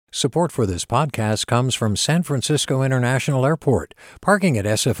Support for this podcast comes from San Francisco International Airport. Parking at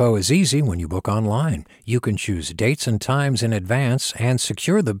SFO is easy when you book online. You can choose dates and times in advance and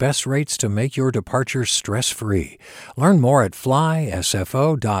secure the best rates to make your departure stress-free. Learn more at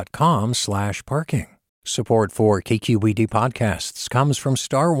flysfo.com/parking. Support for KQED podcasts comes from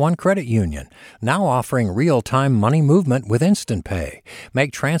Star One Credit Union, now offering real-time money movement with Instant Pay.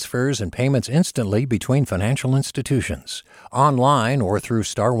 Make transfers and payments instantly between financial institutions, online or through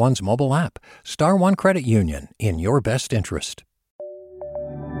Star One's mobile app. Star One Credit Union, in your best interest.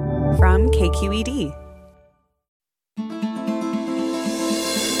 From KQED.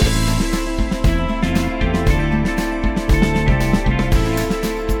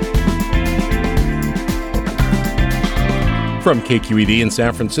 From KQED in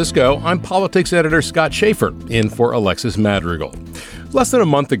San Francisco, I'm politics editor Scott Schaefer, in for Alexis Madrigal. Less than a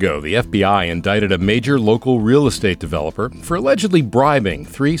month ago, the FBI indicted a major local real estate developer for allegedly bribing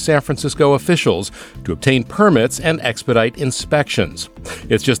 3 San Francisco officials to obtain permits and expedite inspections.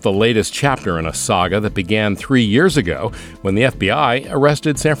 It's just the latest chapter in a saga that began 3 years ago when the FBI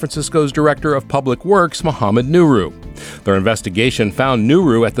arrested San Francisco's Director of Public Works, Mohamed Nuru. Their investigation found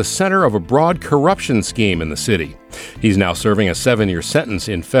Nuru at the center of a broad corruption scheme in the city. He's now serving a 7-year sentence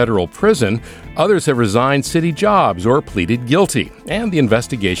in federal prison. Others have resigned city jobs or pleaded guilty, and the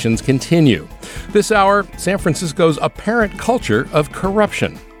investigations continue. This hour, San Francisco's apparent culture of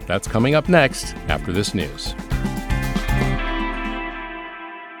corruption. That's coming up next after this news.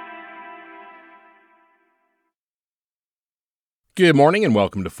 Good morning and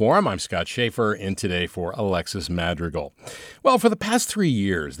welcome to Forum. I'm Scott Schaefer, in today for Alexis Madrigal. Well, for the past 3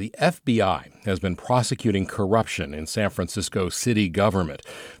 years, the FBI has been prosecuting corruption in San Francisco city government.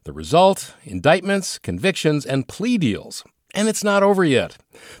 The result, indictments, convictions, and plea deals. And it's not over yet.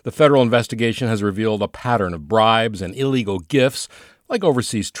 The federal investigation has revealed a pattern of bribes and illegal gifts, like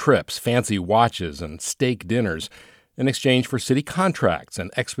overseas trips, fancy watches, and steak dinners, in exchange for city contracts and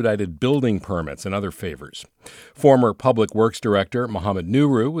expedited building permits and other favors. Former Public Works Director Mohamed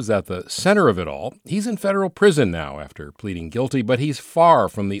Nuru was at the center of it all. He's in federal prison now after pleading guilty, but he's far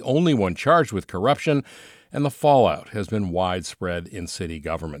from the only one charged with corruption, and the fallout has been widespread in city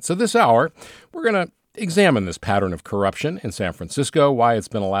government. So this hour, we're going to examine this pattern of corruption in San Francisco, why it's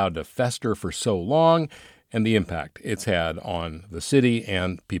been allowed to fester for so long, and the impact it's had on the city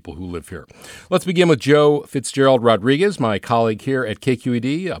and people who live here. Let's begin with Joe Fitzgerald Rodriguez, my colleague here at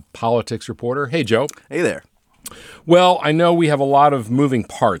KQED, a politics reporter. Hey, Joe. Hey there. Well, I know we have a lot of moving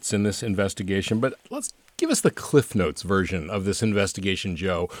parts in this investigation, but let's give us the Cliff Notes version of this investigation,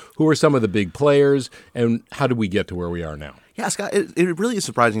 Joe. Who are some of the big players, and how did we get to where we are now? Yeah, Scott, it really is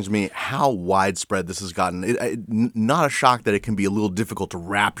surprising to me how widespread this has gotten. Not a shock that it can be a little difficult to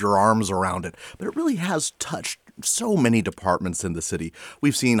wrap your arms around it, but it really has touched so many departments in the city.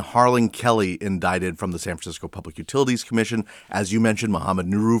 We've seen Harlan Kelly indicted from the San Francisco Public Utilities Commission. As you mentioned, Mohamed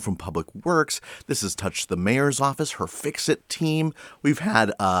Nuru from Public Works. This has touched the mayor's office, her Fix-It team. We've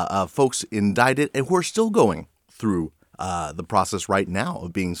had folks indicted and who are still going through the process right now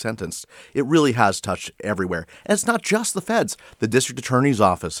of being sentenced. It really has touched everywhere. And it's not just the feds. The district attorney's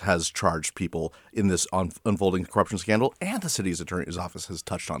office has charged people in this unfolding corruption scandal, and the city's attorney's office has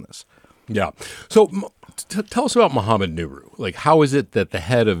touched on this. Yeah. So tell us about Mohamed Nuru. Like, how is it that the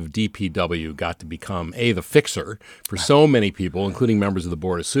head of DPW got to become, the fixer for so many people, including members of the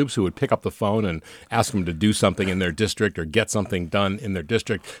Board of Soups, who would pick up the phone and ask him to do something in their district or get something done in their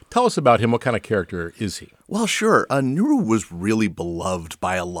district? Tell us about him. What kind of character is he? Well, sure. Nuru was really beloved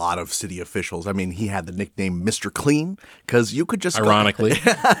by a lot of city officials. I mean, he had the nickname Mr. Clean because you could just... Ironically.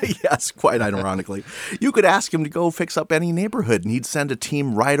 Yes, quite ironically. You could ask him to go fix up any neighborhood, and he'd send a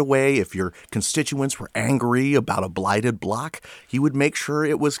team right away. If your constituents were angry about a blighted block, he would make sure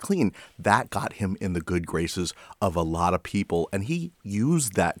it was clean. That got him in the good graces of a lot of people, and he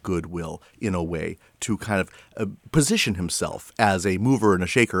used that goodwill in a way to kind of position himself as a mover and a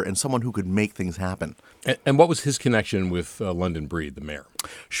shaker and someone who could make things happen. And what was his connection with London Breed, the mayor?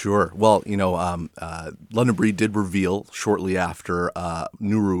 Sure. Well, London Breed did reveal shortly after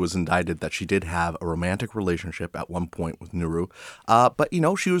Nuru was indicted that she did have a romantic relationship at one point with Nuru. But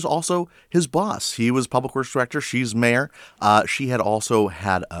she was also his boss. He was public works director. She's mayor. She had also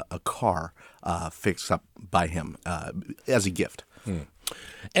had a car fixed up by him as a gift.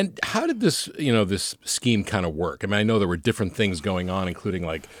 And how did this scheme kind of work? I mean, I know there were different things going on, including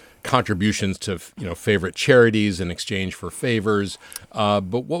like contributions to favorite charities in exchange for favors. But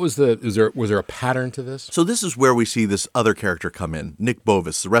what was was there a pattern to this? So this is where we see this other character come in, Nick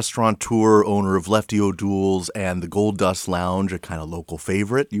Bovis, the restaurateur, owner of Lefty O'Doul's and the Gold Dust Lounge, a kind of local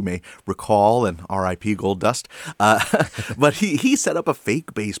favorite you may recall, and R.I.P. Gold Dust. But he set up a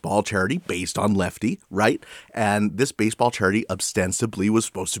fake baseball charity based on Lefty, right? And this baseball charity ostensibly was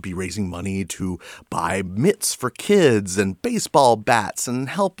supposed to be raising money to buy mitts for kids and baseball bats and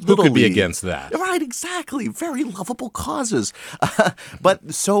help Little Who could be League. against that? Right, exactly. Very lovable causes.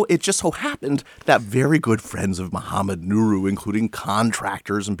 But so it just so happened that very good friends of Muhammad Nuru, including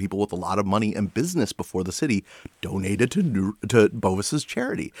contractors and people with a lot of money and business before the city, donated to Bovis's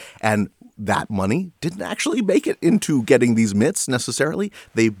charity. And that money didn't actually make it into getting these mitts necessarily.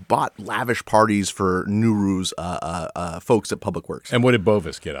 They bought lavish parties for Nuru's folks at Public Works. And what did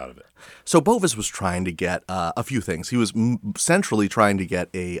Bovis get out of it? So Bovis was trying to get a few things. He was centrally trying to get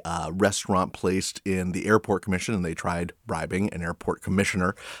a restaurant placed in the airport commission, and they tried bribing an airport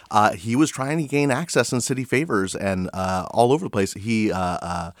commissioner. He was trying to gain access in city favors and all over the place. He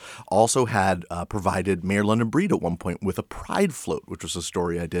also had provided Mayor London Breed at one point with a pride float, which was a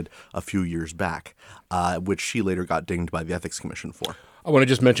story I did a few years back, which she later got dinged by the Ethics Commission for. I want to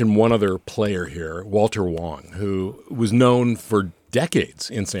just mention one other player here, Walter Wong, who was known for decades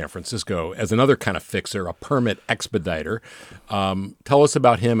in San Francisco as another kind of fixer, a permit expediter. Tell us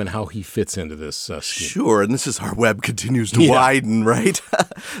about him and how he fits into this scheme. Sure, and this is our web continues to widen, right?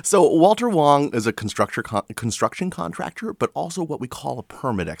 So Walter Wong is a construction contractor, but also what we call a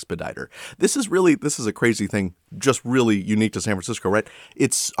permit expediter. This is a crazy thing, just really unique to San Francisco, right?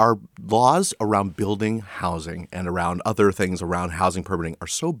 It's our laws around building housing and around other things around housing permitting are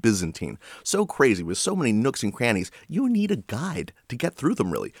so Byzantine, so crazy, with so many nooks and crannies. You need a guide to get through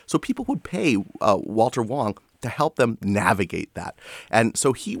them, really. So people would pay Walter Wong to help them navigate that. And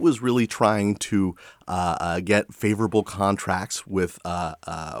so he was really trying to get favorable contracts with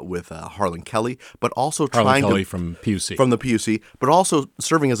Harlan Kelly, but also Harlan Kelly from PUC. From the PUC, but also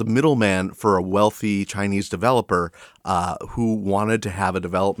serving as a middleman for a wealthy Chinese developer who wanted to have a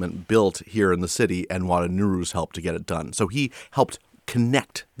development built here in the city and wanted Nuru's help to get it done. So he helped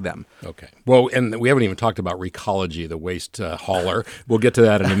connect them. Okay. Well, and we haven't even talked about Recology, the waste hauler. We'll get to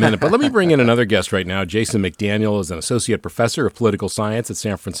that in a minute. But let me bring in another guest right now. Jason McDaniel is an associate professor of political science at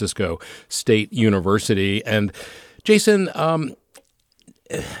San Francisco State University. And Jason,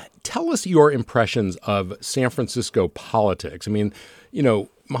 tell us your impressions of San Francisco politics. I mean,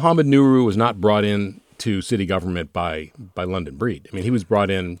 Muhammad Nuru was not brought in to city government by London Breed. I mean, he was brought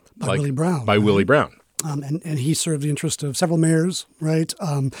in by Willie Brown. By Willie Brown. And he served the interest of several mayors, right?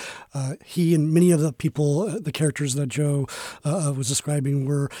 He and many of the people, the characters that Joe was describing,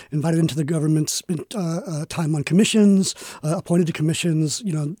 were invited into the government, spent time on commissions, appointed to commissions.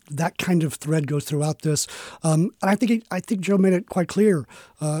 That kind of thread goes throughout this. And I think Joe made it quite clear.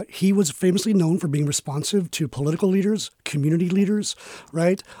 He was famously known for being responsive to political leaders, community leaders,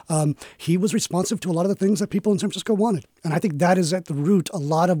 right? He was responsive to a lot of the things that people in San Francisco wanted. And I think that is at the root. A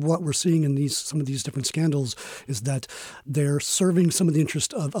lot of what we're seeing in some of these different scandals is that they're serving some of the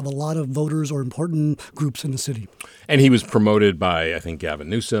interest of a lot of voters or important groups in the city. And he was promoted by, I think, Gavin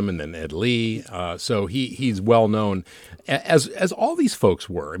Newsom and then Ed Lee. So he's well known, as all these folks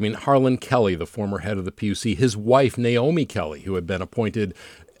were. I mean, Harlan Kelly, the former head of the PUC, his wife, Naomi Kelly, who had been appointed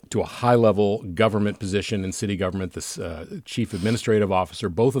to a high-level government position in city government, this chief administrative officer,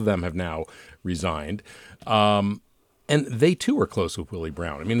 both of them have now resigned. And they, too, are close with Willie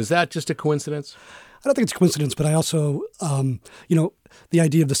Brown. I mean, is that just a coincidence? I don't think it's a coincidence, but I also, the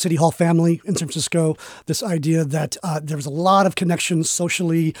idea of the City Hall family in San Francisco, this idea that there was a lot of connections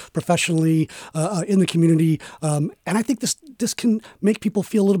socially, professionally, in the community. And I think this can make people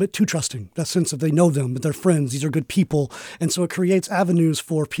feel a little bit too trusting, that sense that they know them, that they're friends, these are good people. And so it creates avenues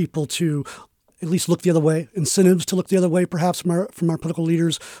for people to at least look the other way, incentives to look the other way, perhaps from our political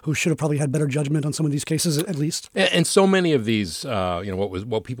leaders who should have probably had better judgment on some of these cases, at least. And so many of these,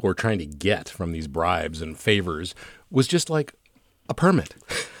 what people were trying to get from these bribes and favors was just like a permit,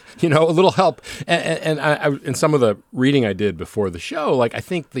 a little help. And I, in some of the reading I did before the show, I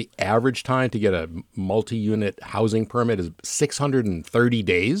think the average time to get a multi-unit housing permit is 630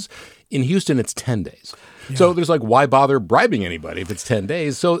 days. In Houston, it's 10 days. Yeah. So there's why bother bribing anybody if it's 10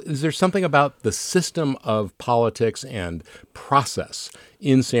 days? So is there something about the system of politics and process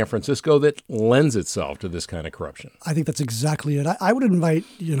in San Francisco that lends itself to this kind of corruption? I think that's exactly it. I would invite,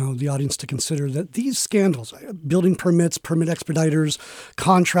 the audience to consider that these scandals, building permits, permit expediters,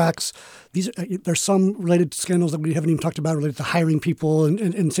 contracts, there's some related scandals that we haven't even talked about related to hiring people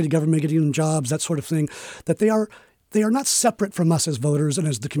and city government getting them jobs, that sort of thing, that they are they are not separate from us as voters and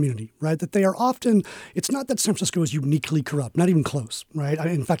as the community, right? That they are often, it's not that San Francisco is uniquely corrupt, not even close, right?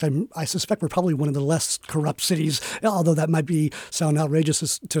 In fact, I suspect we're probably one of the less corrupt cities, although that might sound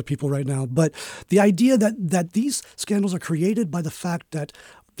outrageous to people right now. But the idea that these scandals are created by the fact that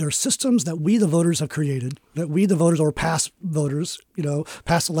there are systems that we, the voters, have created, that we, the voters, or past voters,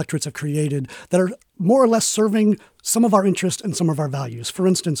 past electorates have created, that are more or less serving some of our interests and some of our values. For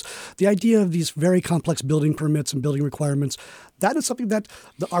instance, the idea of these very complex building permits and building requirements, that is something that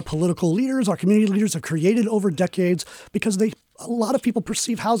our political leaders, our community leaders have created over decades because a lot of people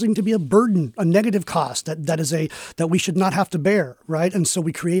perceive housing to be a burden, a negative cost that we should not have to bear, right? And so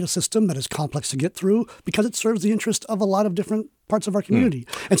we create a system that is complex to get through because it serves the interest of a lot of different parts of our community.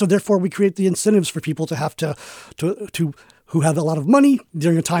 And so therefore we create the incentives for people to have to who have a lot of money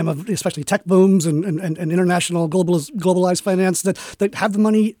during a time of especially tech booms and international globalized finance that have the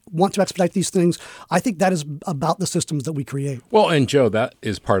money, want to expedite these things. I think that is about the systems that we create. Well, and Joe, that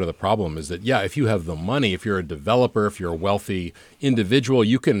is part of the problem is that, if you have the money, if you're a developer, if you're a wealthy individual,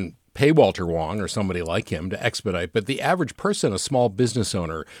 you can pay Walter Wong or somebody like him to expedite. But the average person, a small business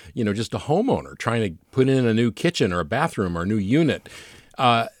owner, just a homeowner trying to put in a new kitchen or a bathroom or a new unit,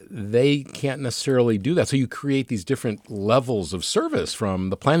 they can't necessarily do that. So you create these different levels of service from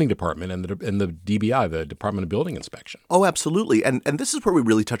the planning department and the DBI, the Department of Building Inspection. Oh, absolutely. And this is where we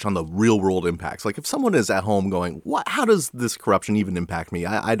really touch on the real world impacts. Like if someone is at home going, how does this corruption even impact me?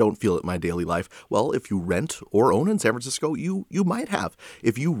 I don't feel it in my daily life. Well, if you rent or own in San Francisco, you might have.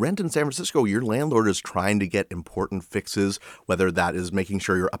 If you rent in San Francisco, your landlord is trying to get important fixes, whether that is making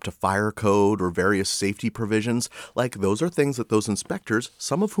sure you're up to fire code or various safety provisions. Like those are things that those inspectors,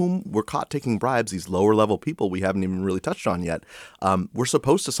 some of whom were caught taking bribes, these lower level people we haven't even really touched on yet, we're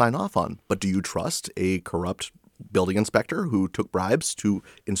supposed to sign off on. But do you trust a corrupt building inspector who took bribes to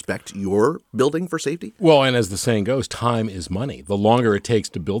inspect your building for safety? Well, and as the saying goes, time is money. The longer it takes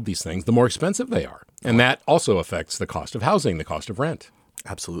to build these things, the more expensive they are. And that also affects the cost of housing, the cost of rent.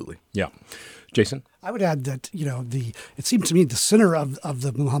 Absolutely. Yeah. Jason? I would add that, it seems to me the center of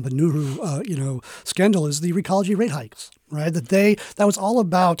the Mohammed Nuru, scandal is the recology rate hikes, right? That was all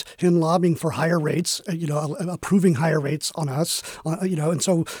about him lobbying for higher rates, approving higher rates on us, and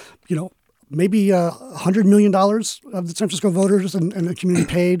so, maybe $100 million of the San Francisco voters and the community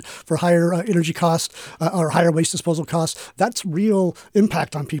paid for higher energy costs or higher waste disposal costs. That's real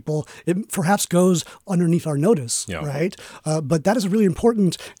impact on people. It perhaps goes underneath our notice, right? But that is really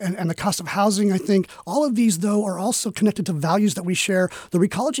important. And the cost of housing, I think, all of these, though, are also connected to values that we share. The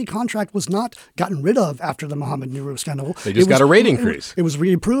recology contract was not gotten rid of after the Mohammed Nuru scandal. They just got a rate increase. It was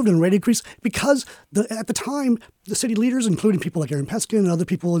reapproved and rate increase because at the time, the city leaders, including people like Aaron Peskin and other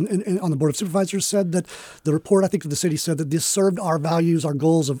people on the Board of Supervisors, said that the report, I think, of the city said that this served our values, our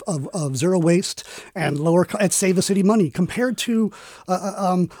goals of zero waste and and save the city money compared to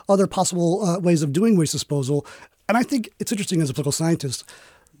other possible ways of doing waste disposal. And I think it's interesting as a political scientist.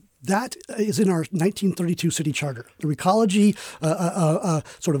 That is in our 1932 city charter. The recology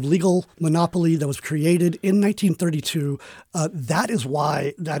sort of legal monopoly that was created in 1932, that is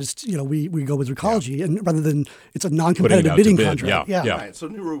why we go with recology, and rather than it's a non-competitive bidding contract. Yeah. Right. So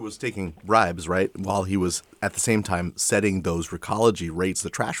Nuru was taking bribes, right, while he was at the same time setting those recology rates,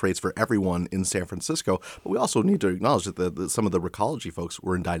 the trash rates for everyone in San Francisco. But we also need to acknowledge that some of the recology folks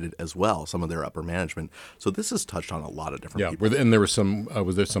were indicted as well, some of their upper management. So this has touched on a lot of different people. And there was some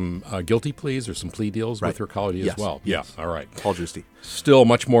guilty pleas or some plea deals with recology as well? Yes. Yeah, all right. Paul Giusti. Still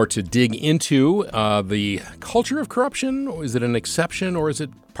much more to dig into. The culture of corruption, is it an exception or is it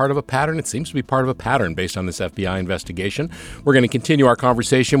part of a pattern? It seems to be part of a pattern based on this FBI investigation. We're going to continue our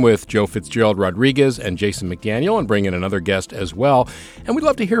conversation with Joe Fitzgerald Rodriguez and Jason McDaniel and bring in another guest as well. And we'd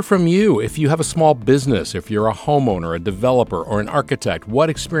love to hear from you. If you have a small business, if you're a homeowner, a developer, or an architect, what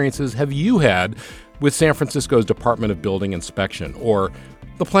experiences have you had with San Francisco's Department of Building Inspection or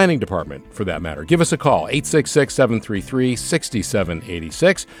the planning department, for that matter? Give us a call,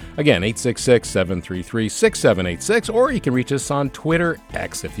 866-733-6786. Again, 866-733-6786. Or you can reach us on Twitter,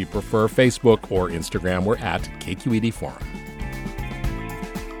 X if you prefer, Facebook, or Instagram. We're at KQED Forum.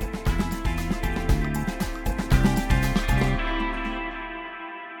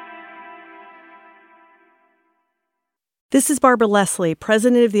 This is Barbara Leslie,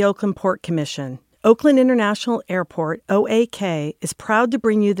 president of the Oakland Port Commission. Oakland International Airport, OAK, is proud to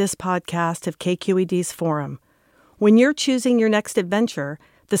bring you this podcast of KQED's Forum. When you're choosing your next adventure,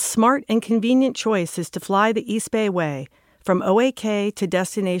 the smart and convenient choice is to fly the East Bay Way, from OAK to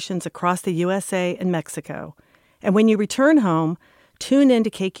destinations across the USA and Mexico. And when you return home, tune in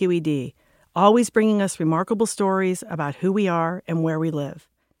to KQED, always bringing us remarkable stories about who we are and where we live.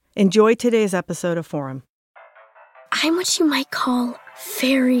 Enjoy today's episode of Forum. I'm what you might call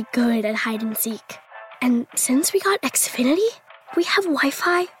very good at hide and seek. And since we got Xfinity, we have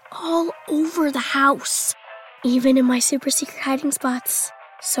Wi-Fi all over the house, even in my super secret hiding spots.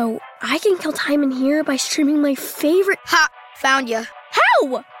 So I can kill time in here by streaming my favorite... Ha! Found you.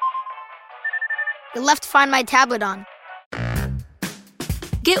 How? You left Find My tablet on.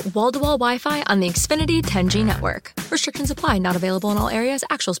 Get wall-to-wall Wi-Fi on the Xfinity 10G network. Restrictions apply. Not available in all areas.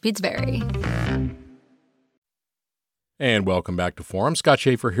 Actual speeds vary. And welcome back to Forum. Scott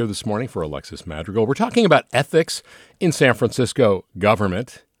Schaefer here this morning for Alexis Madrigal. We're talking about ethics in San Francisco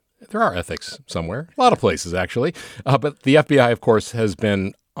government. There are ethics somewhere, a lot of places actually. But the FBI, of course, has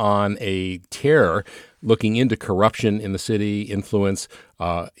been on a tear looking into corruption in the city, influence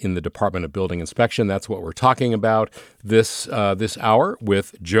in the Department of Building Inspection. That's what we're talking about this hour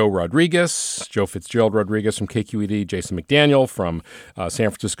with Joe Fitzgerald Rodriguez from KQED, Jason McDaniel from San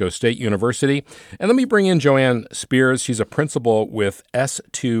Francisco State University. And let me bring in JoAnne Speers. She's a principal with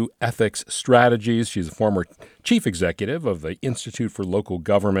S2 Ethics Strategies. She's a former chief executive of the Institute for Local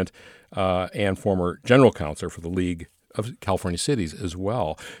Government and former general counsel for the League of California Cities as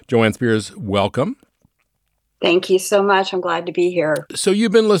well. JoAnne Speers, welcome. Thank you so much. I'm glad to be here. So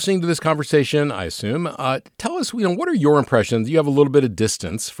you've been listening to this conversation, I assume. Tell us, what are your impressions? You have a little bit of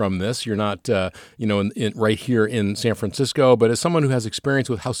distance from this. You're not, right here in San Francisco, but as someone who has experience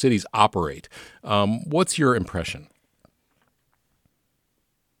with how cities operate, what's your impression?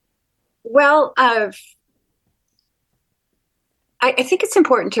 Well, I think it's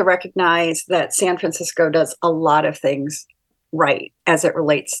important to recognize that San Francisco does a lot of things right as it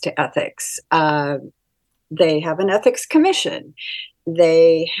relates to ethics. They have an ethics commission.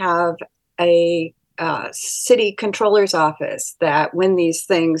 They have a city controller's office that when these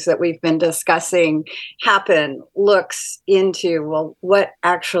things that we've been discussing happen, looks into, well, what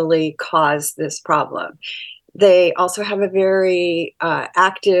actually caused this problem. They also have a very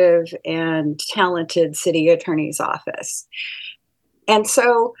active and talented city attorney's office. And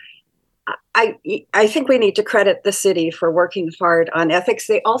so I think we need to credit the city for working hard on ethics.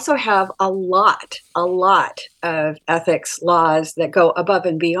 They also have a lot of ethics laws that go above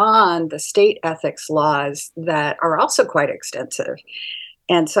and beyond the state ethics laws that are also quite extensive.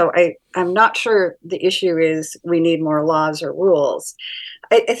 And so I'm not sure the issue is we need more laws or rules.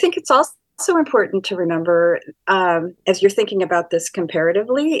 I think it's also important to remember, as you're thinking about this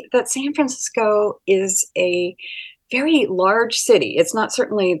comparatively, that San Francisco is a very large city. It's not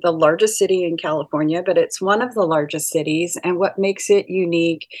certainly the largest city in California, but it's one of the largest cities. And what makes it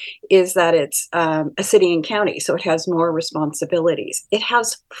unique is that it's a city and county, so it has more responsibilities. It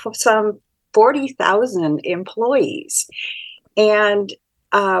has some 40,000 employees. And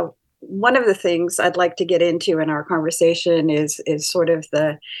one of the things I'd like to get into in our conversation is sort of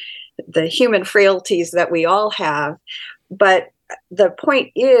the human frailties that we all have. But the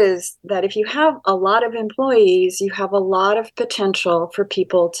point is that if you have a lot of employees, you have a lot of potential for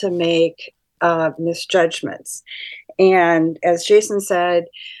people to make misjudgments. And as Jason said,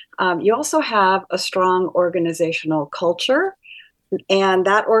 you also have a strong organizational culture. And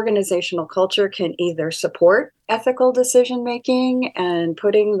that organizational culture can either support ethical decision-making and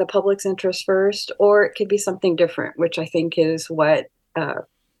putting the public's interest first, or it could be something different, which I think is what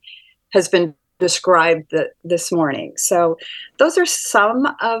has been described this morning. So those are some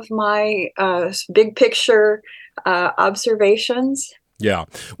of my big picture observations. Yeah.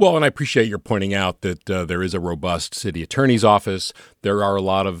 Well, and I appreciate your pointing out that there is a robust city attorney's office. There are a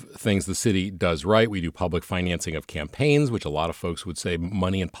lot of things the city does right. We do public financing of campaigns, which a lot of folks would say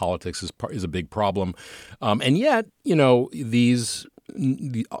money in politics is a big problem. And yet,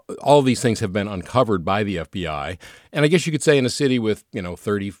 all these things have been uncovered by the FBI. And I guess you could say in a city with,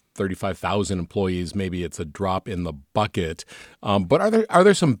 35,000 employees, maybe it's a drop in the bucket. But are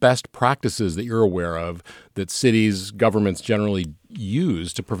there some best practices that you're aware of that cities, governments generally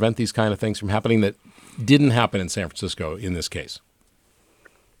use to prevent these kind of things from happening that didn't happen in San Francisco in this case?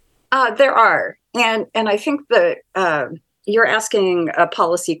 There are. And I think that you're asking a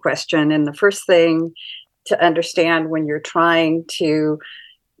policy question. And the first thing to understand when you're trying to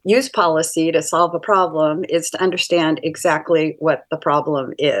use policy to solve a problem is to understand exactly what the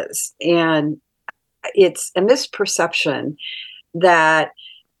problem is. And it's a misperception that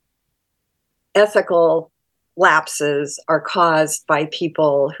ethical lapses are caused by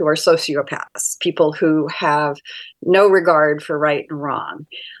people who are sociopaths, people who have no regard for right and wrong.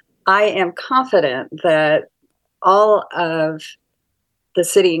 I am confident that all of the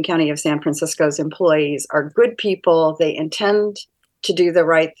city and county of San Francisco's employees are good people. They intend to do the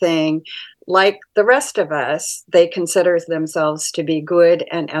right thing. Like the rest of us, they consider themselves to be good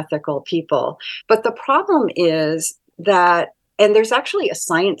and ethical people. But the problem is that, and there's actually a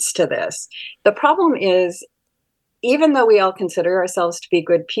science to this. The problem is, even though we all consider ourselves to be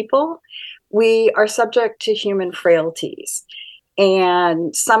good people, we are subject to human frailties.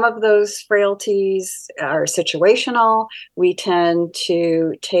 And some of those frailties are situational. We tend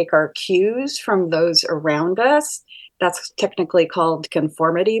to take our cues from those around us. That's technically called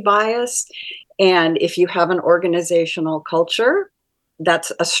conformity bias. And if you have an organizational culture,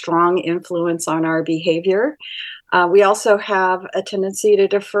 that's a strong influence on our behavior. We also have a tendency to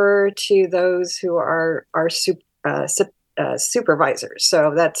defer to those who are supervisors.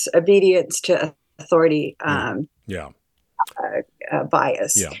 So that's obedience to authority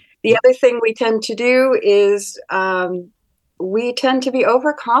bias. Yeah. The other thing we tend to do is we tend to be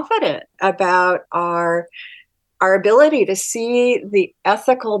overconfident about our ability to see the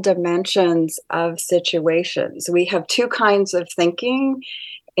ethical dimensions of situations. We have two kinds of thinking,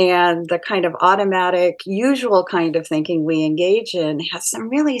 and the kind of automatic, usual kind of thinking we engage in has some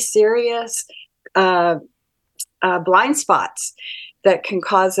really serious blind spots that can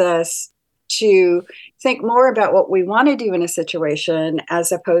cause us to think more about what we want to do in a situation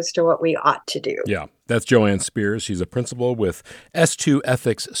as opposed to what we ought to do. Yeah, that's JoAnne Speers. She's a principal with S2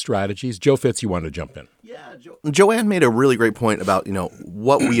 Ethics Strategies. Joe Fitz, you want to jump in? Yeah, JoAnne made a really great point about,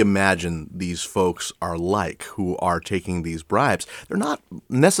 what we imagine these folks are like who are taking these bribes. They're not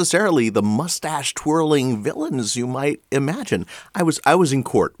necessarily the mustache-twirling villains you might imagine. I was in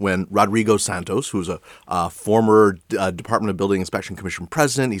court when Rodrigo Santos, who's a former Department of Building Inspection Commission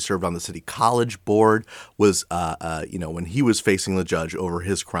president, he served on the city college board, was, when he was facing the judge over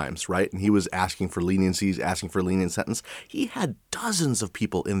his crimes, right? And he was asking for leniencies, asking for a lenient sentence. He had dozens of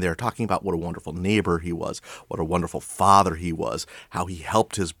people in there talking about what a wonderful neighbor he was, what a wonderful father he was, how he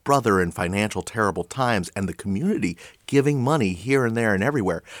helped his brother in financial terrible times, and the community giving money here and there and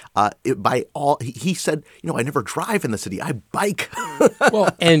everywhere. He said, I never drive in the city, I bike.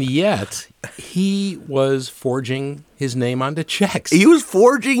 Well, and yet he was forging his name onto checks. He was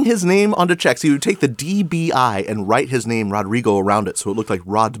forging his name onto checks. He would take the DBI and write his name Rodrigo around it, so it looked like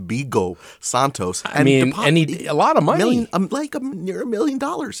Rodrigo Santos. And he a lot of money, near $1 million.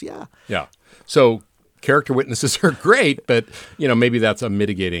 Yeah. Yeah. So character witnesses are great, but maybe that's a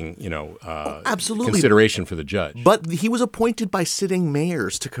mitigating absolutely consideration for the judge. But he was appointed by sitting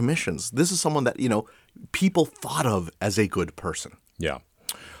mayors to commissions. This is someone that people thought of as a good person. Yeah.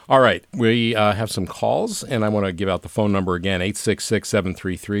 All right. We have some calls, and I want to give out the phone number again,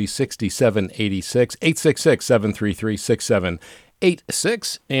 866-733-6786,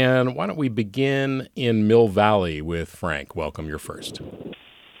 866-733-6786. And why don't we begin in Mill Valley with Frank? Welcome. You're first.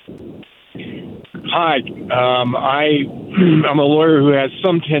 Hi. I'm a lawyer who has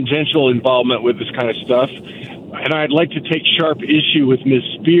some tangential involvement with this kind of stuff, and I'd like to take sharp issue with Ms.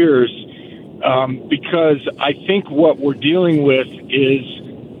 Speers because I think what we're dealing with is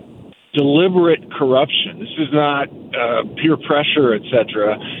deliberate corruption. This is not peer pressure,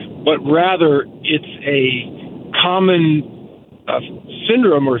 etc., but rather it's a common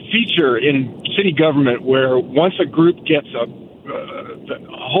syndrome or feature in city government where once a group gets a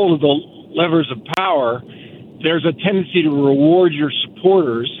hold of the levers of power, there's a tendency to reward your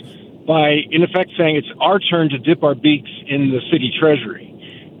supporters by, in effect, saying it's our turn to dip our beaks in the city treasury.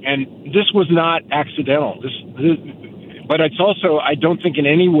 And this was not accidental. But it's also, I don't think in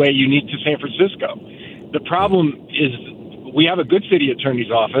any way unique to San Francisco. The problem is we have a good city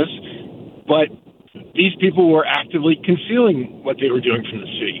attorney's office, but these people were actively concealing what they were doing from the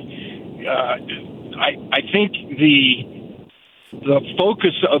city. I think the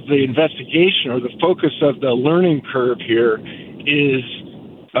focus of the investigation or the focus of the learning curve here is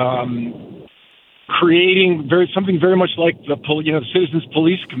creating something very much like the Citizens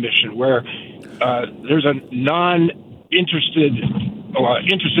Police Commission, where there's a interested in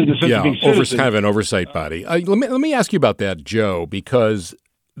the sense of being citizen. Kind of an oversight body. Let me ask you about that, Joe, because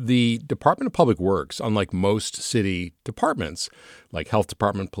the Department of Public Works, unlike most city departments, like health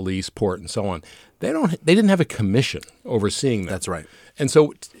department, police, port, and so on, they didn't have a commission overseeing that. That's right. And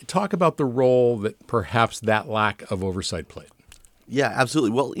so talk about the role that perhaps that lack of oversight played. Yeah,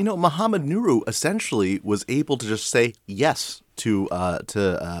 absolutely. Well, Mohamed Nuru essentially was able to just say yes to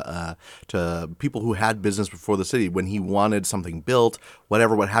people who had business before the city when he wanted something built, what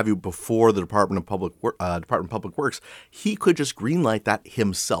have you, before the Department of Public Works. He could just greenlight that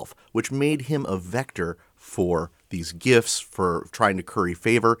himself, which made him a vector for these gifts, for trying to curry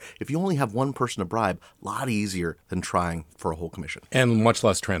favor. If you only have one person to bribe, a lot easier than trying for a whole commission. And much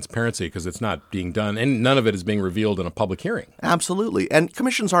less transparency because it's not being done, and none of it is being revealed in a public hearing. Absolutely. And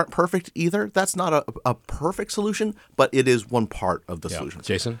commissions aren't perfect either. That's not a perfect solution, but it is one part of the solution.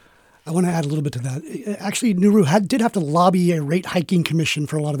 Jason? I want to add a little bit to that. Actually, Nuru did have to lobby a rate hiking commission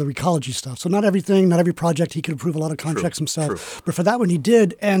for a lot of the ecology stuff. So not every project he could approve a lot of contracts himself. But for that one, he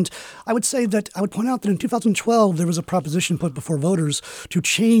did. And I would point out that in 2012, there was a proposition put before voters to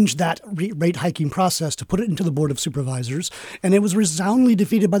change that rate hiking process, to put it into the Board of Supervisors. And it was resoundingly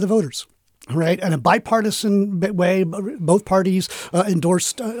defeated by the voters. Right. In a bipartisan way, both parties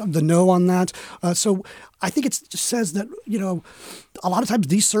endorsed the no on that. So I think it says that, a lot of times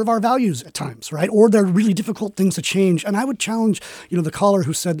these serve our values at times, right? Or they're really difficult things to change. And I would challenge, the caller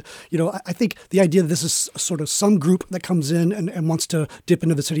who said, I think the idea that this is sort of some group that comes in and wants to dip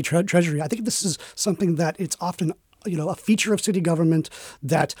into the city treasury. I think this is something that it's often a feature of city government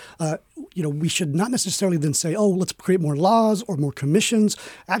that, we should not necessarily then say, oh, let's create more laws or more commissions.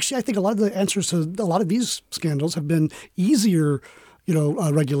 Actually, I think a lot of the answers to a lot of these scandals have been easier,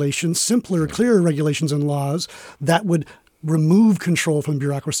 regulations, simpler, clearer regulations and laws that would remove control from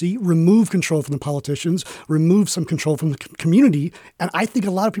bureaucracy, remove control from the politicians, remove some control from the community. And I think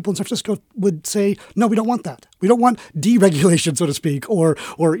a lot of people in San Francisco would say, no, we don't want that. We don't want deregulation, so to speak, or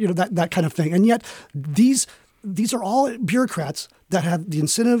that kind of thing. And yet these are all bureaucrats that have the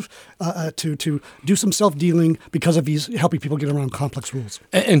incentive to do some self-dealing because of these helping people get around complex rules.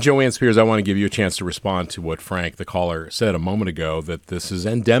 And JoAnne Speers, I want to give you a chance to respond to what Frank, the caller, said a moment ago, that this is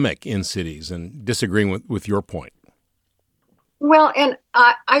endemic in cities, and disagreeing with your point. Well, and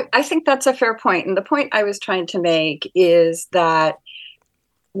I think that's a fair point. And the point I was trying to make is that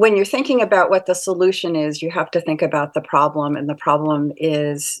when you're thinking about what the solution is, you have to think about the problem. And the problem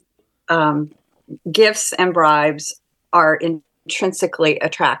is gifts and bribes are intrinsically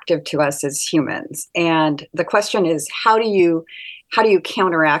attractive to us as humans. And the question is, how do you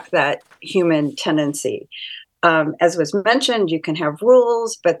counteract that human tendency? As was mentioned, you can have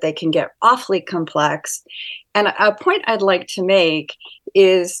rules, but they can get awfully complex. And a point I'd like to make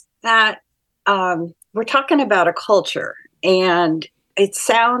is that we're talking about a culture, and it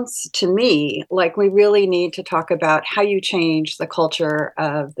sounds to me like we really need to talk about how you change the culture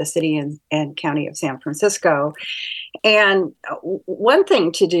of the city and county of San Francisco. And one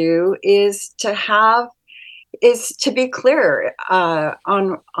thing to do is to be clear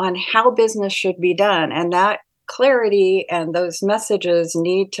on how business should be done. And that clarity and those messages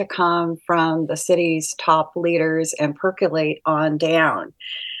need to come from the city's top leaders and percolate on down.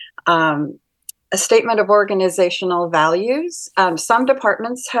 A statement of organizational values. Some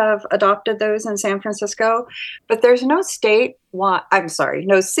departments have adopted those in San Francisco, but there's no citywide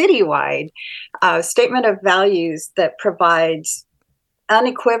statement of values that provides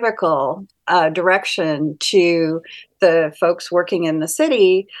unequivocal direction to the folks working in the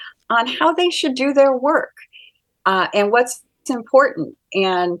city on how they should do their work and what's important.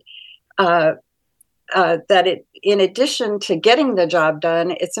 And that in addition to getting the job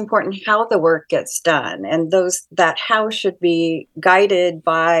done, it's important how the work gets done. And that how should be guided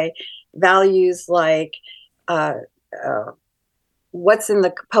by values like what's in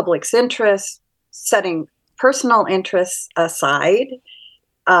the public's interest, setting personal interests aside,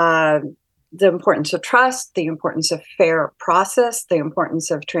 the importance of trust, the importance of fair process, the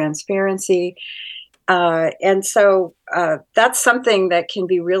importance of transparency. And so that's something that can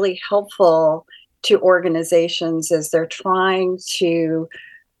be really helpful to organizations as they're trying to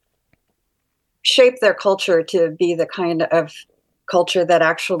shape their culture to be the kind of culture that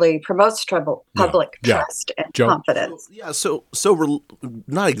actually promotes public trust and confidence. So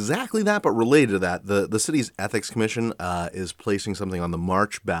not exactly that, but related to that, the city's ethics commission is placing something on the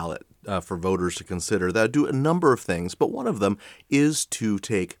March ballot for voters to consider that do a number of things, but one of them is to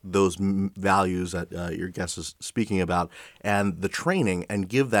take those values that your guest is speaking about and the training and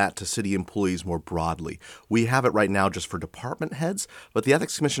give that to city employees more broadly. We have it right now just for department heads, but the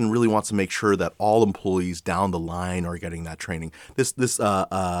Ethics Commission really wants to make sure that all employees down the line are getting that training. This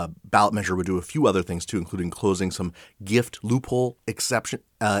ballot measure would do a few other things too, including closing some gift loophole exception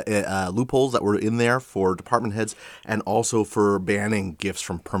loopholes that were in there for department heads, and also for banning gifts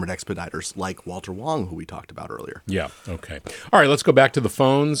from permit expediters like Walter Wong, who we talked about earlier. Yeah, okay. All right, let's go back to the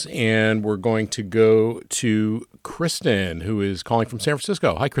phones, and we're going to go to Kristen, who is calling from San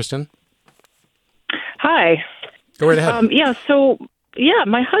Francisco. Hi, Kristen. Hi. Go right ahead.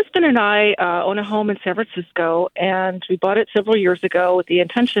 My husband and I own a home in San Francisco, and we bought it several years ago with the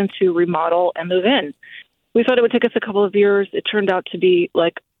intention to remodel and move in. We thought it would take us a couple of years. It turned out to be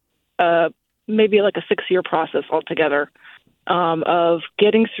maybe a 6-year process altogether of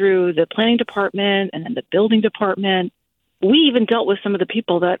getting through the planning department and then the building department. We even dealt with some of the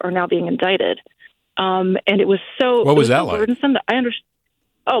people that are now being indicted. And it was so... What was that like? Burdensome that I understand.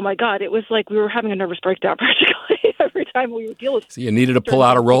 Oh, my God. It was like we were having a nervous breakdown, practically. every time we would deal with. So you needed to pull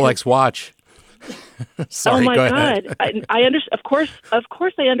out a Rolex watch. Sorry, oh my go God! ahead. I understand. Of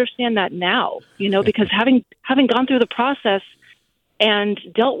course, I understand that now. Because having gone through the process and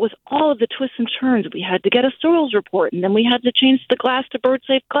dealt with all of the twists and turns, we had to get a soils report, and then we had to change the glass to bird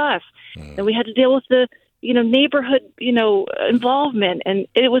safe glass, and we had to deal with the neighborhood involvement, and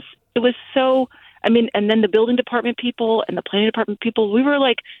it was so. I mean, and then the building department people and the planning department people, we were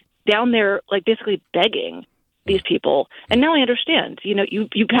like down there, like basically begging these people. And now I understand, you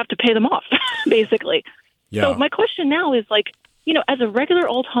have to pay them off, basically. Yeah. So my question now is as a regular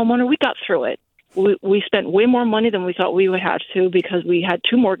old homeowner, we got through it. We spent way more money than we thought we would have to because we had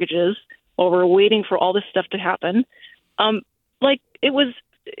 2 mortgages while we were waiting for all this stuff to happen. It was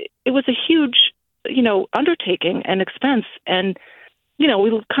a huge, undertaking and expense. And, we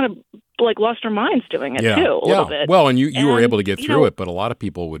kind of lost our minds doing it too, a little bit. Well, and you were able to get through it, but a lot of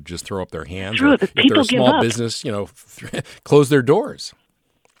people would just throw up their hands. Or if they're a small business, close their doors.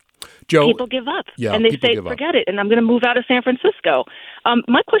 Joe, people give up, and they say, "Forget it," and I'm going to move out of San Francisco.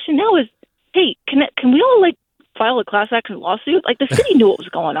 My question now is, hey, can we all file a class action lawsuit? The city knew what was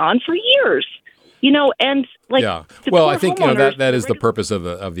going on for years. And Well, I think that is the purpose of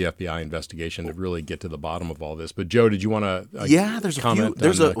the FBI investigation, to really get to the bottom of all this. But Joe, did you want to? There's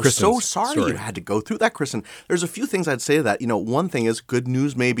a few. So sorry you had to go through that, Kristen. There's a few things I'd say to that. One thing is good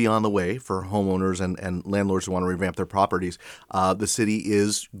news may be on the way for homeowners and landlords who want to revamp their properties. The city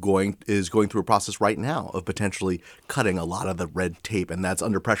is going through a process right now of potentially cutting a lot of the red tape, and that's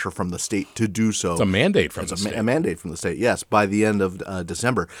under pressure from the state to do so. It's a mandate from the state. A mandate from the state, yes, by the end of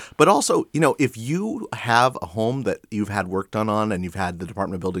December. But also, if you have a home that you've had work done on and you've had the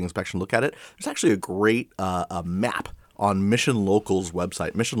Department of Building Inspection look at it, there's actually a great map on Mission Local's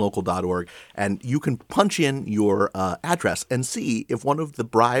website, missionlocal.org, and you can punch in your address and see if one of the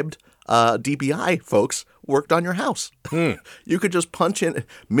bribed DPI folks worked on your house. You could just punch in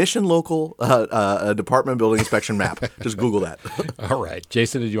Mission Local Department of Building Inspection map. Just Google that. All right.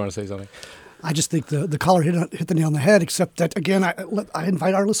 Jason, did you want to say something? I just think the caller hit the nail on the head, except that, again, I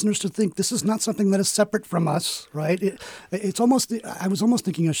invite our listeners to think this is not something that is separate from us, right? It's almost, I was almost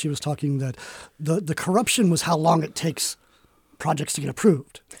thinking as she was talking that the corruption was how long it takes projects to get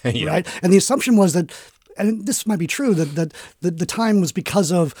approved, right? And the assumption was that, and this might be true, that the time was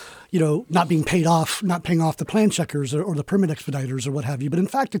because of, not being paid off, not paying off the plan checkers or the permit expediters or what have you. But in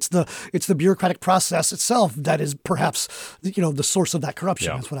fact, it's the bureaucratic process itself that is perhaps, the source of that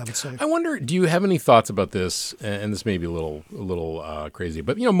corruption. Yeah. That's what I would say. I wonder, do you have any thoughts about this? And this may be a little crazy,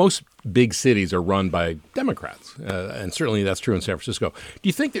 but most big cities are run by Democrats, and certainly that's true in San Francisco. Do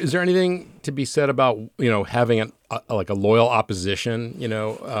you think is there anything to be said about having a loyal opposition?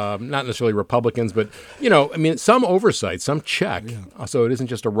 Not necessarily Republicans, but some oversight, some check, so it isn't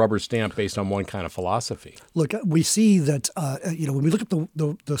just a rubber stamp based on one kind of philosophy. Look, we see that when we look at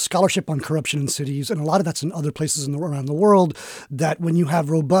the scholarship on corruption in cities, and a lot of that's in other places around the world, that when you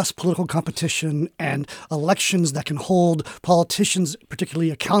have robust political competition and elections that can hold politicians particularly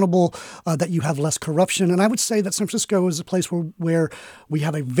accountable, that you have less corruption. And I would say that San Francisco is a place where we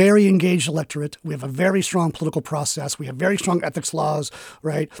have a very engaged electorate, we have a very strong political process, we have very strong ethics laws,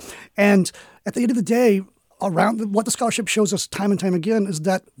 right? And at the end of the day, around what the scholarship shows us time and time again is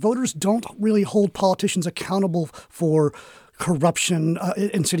that voters don't really hold politicians accountable for corruption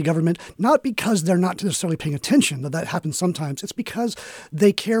in city government, not because they're not necessarily paying attention, that happens sometimes. It's because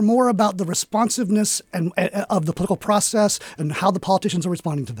they care more about the responsiveness of the political process and how the politicians are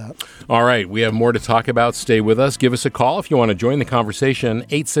responding to that. All right. We have more to talk about. Stay with us. Give us a call if you want to join the conversation.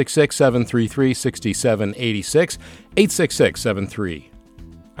 866-733-6786.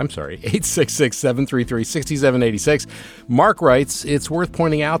 866-733-6786. Mark writes, it's worth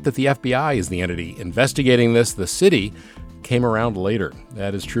pointing out that the FBI is the entity investigating this. The city came around later.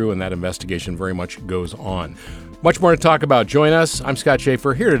 That is true, and that investigation very much goes on. Much more to talk about. Join us. I'm Scott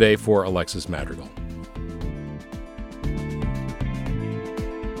Schaefer, here today for Alexis Madrigal.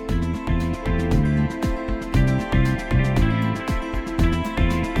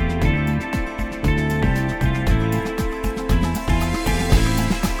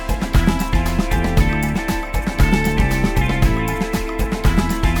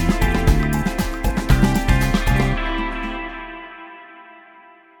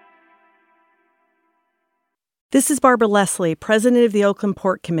 This is Barbara Leslie, president of the Oakland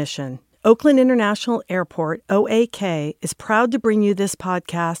Port Commission. Oakland International Airport, OAK, is proud to bring you this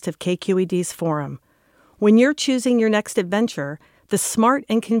podcast of KQED's Forum. When you're choosing your next adventure, the smart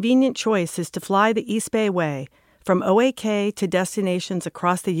and convenient choice is to fly the East Bay Way, from OAK to destinations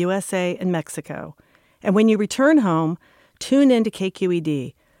across the USA and Mexico. And when you return home, tune in to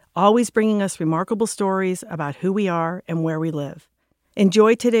KQED, always bringing us remarkable stories about who we are and where we live.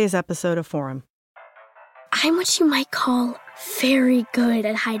 Enjoy today's episode of Forum. I'm what you might call very good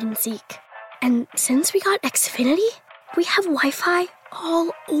at hide and seek. And since we got Xfinity, we have Wi-Fi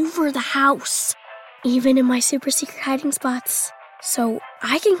all over the house, even in my super secret hiding spots. So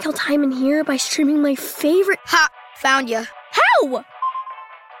I can kill time in here by streaming my favorite... Ha! Found you. How?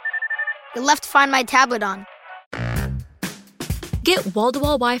 You left Find My tablet on. Get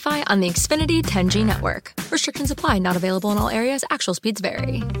wall-to-wall Wi-Fi on the Xfinity 10G network. Restrictions apply. Not available in all areas. Actual speeds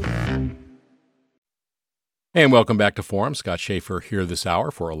vary. And welcome back to Forum. Scott Schaefer here this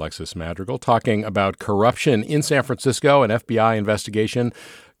hour for Alexis Madrigal, talking about corruption in San Francisco, an FBI investigation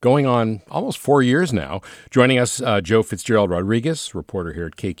going on almost 4 years now. Joining us, Joe Fitzgerald Rodriguez, reporter here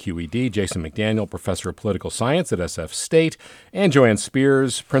at KQED, Jason McDaniel, professor of political science at SF State, and JoAnne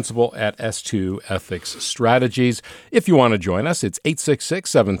Speers, principal at S2 Ethics Strategies. If you want to join us, it's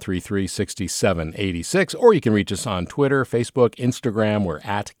 866-733-6786, or you can reach us on Twitter, Facebook, Instagram. We're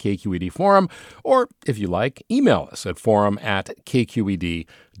at KQED Forum, or if you like, email us at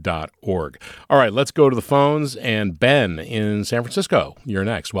forum@kqed.org. All right, let's go to the phones. And Ben in San Francisco, you're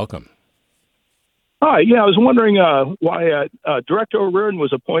next. Welcome. Hi. Yeah, I was wondering why Director O'Riordan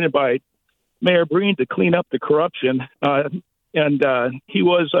was appointed by Mayor Breen to clean up the corruption. And he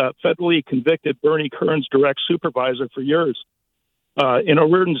was a federally convicted Bernie Kern's direct supervisor for years. In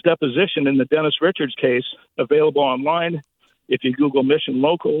O'Riordan's deposition in the Dennis Richards case, available online, if you Google Mission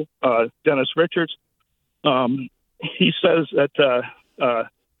Local, Dennis Richards, he says that,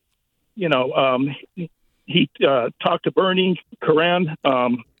 he talked to Bernie Kern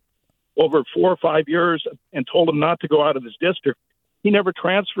over 4 or 5 years and told him not to go out of his district. He never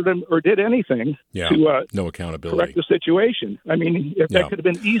transferred him or did anything to no accountability. Correct the situation. I mean, if that could have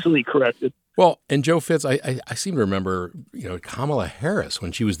been easily corrected. Well, and Joe Fitz, I seem to remember, Kamala Harris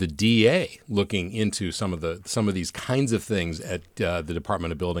when she was the DA looking into some of these kinds of things at the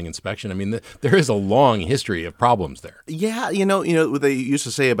Department of Building Inspection. I mean, there is a long history of problems there. Yeah, what they used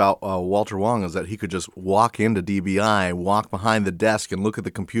to say about Walter Wong is that he could just walk into DBI, walk behind the desk, and look at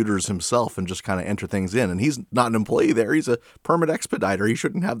the computers himself and just kind of enter things in. And he's not an employee there; he's a permit expediter. He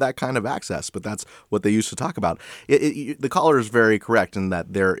shouldn't have that kind of access. But that's what they used to talk about. The caller is very correct in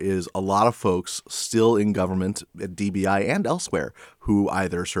that there is a lot of folks still in government at DBI and elsewhere who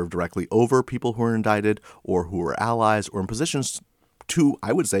either serve directly over people who are indicted or who are allies or in positions to,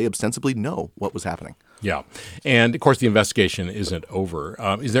 I would say, ostensibly know what was happening. Yeah. And, of course, the investigation isn't over.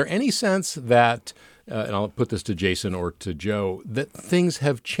 Is there any sense that, and I'll put this to Jason or to Joe, that things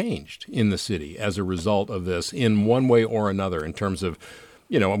have changed in the city as a result of this in one way or another in terms of,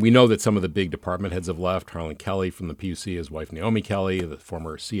 we know that some of the big department heads have left, Harlan Kelly from the PUC, his wife Naomi Kelly, the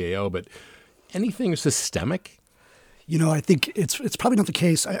former CAO, but anything systemic? I think it's probably not the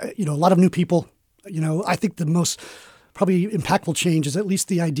case. A lot of new people. I think the most probably impactful change is at least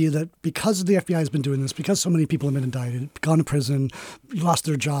the idea that because the FBI has been doing this, because so many people have been indicted, gone to prison, lost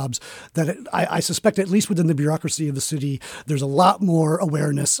their jobs, that I suspect at least within the bureaucracy of the city, there's a lot more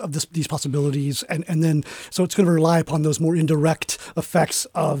awareness of these possibilities. And then so it's going to rely upon those more indirect effects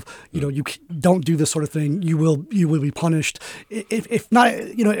of, you don't do this sort of thing, you will be punished. If not,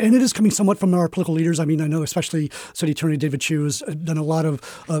 and it is coming somewhat from our political leaders. I mean, I know especially City Attorney David Chu has done a lot of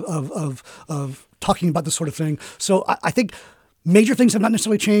talking about this sort of thing. So I think major things have not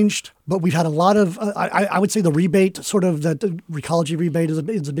necessarily changed, but we've had a lot of, I would say the rebate, sort of the Recology rebate is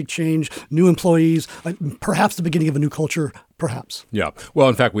a big change. New employees, perhaps the beginning of a new culture, perhaps. Yeah. Well,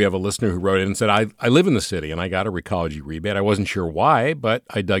 in fact, we have a listener who wrote in and said, I live in the city and I got a Recology rebate. I wasn't sure why, but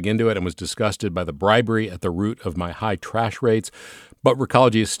I dug into it and was disgusted by the bribery at the root of my high trash rates. But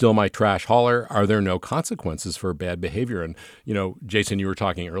Recology is still my trash hauler. Are there no consequences for bad behavior? And, Jason, you were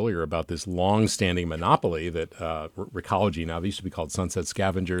talking earlier about this long-standing monopoly that Recology, now they used to be called Sunset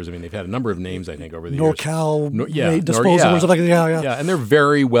Scavengers. I mean, they've had a number of names, I think, over the years. NorCal, disposal, or something like that. Yeah, and they're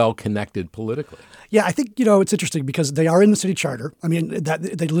very well connected politically. Yeah, I think, it's interesting because they are in the city charter. I mean, that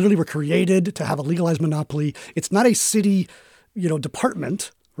they literally were created to have a legalized monopoly. It's not a city,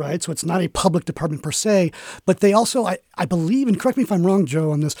 department. Right. So it's not a public department per se, but they also, I believe, and correct me if I'm wrong,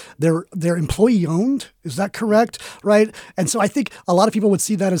 Joe, on this, they're employee owned. Is that correct? Right. And so I think a lot of people would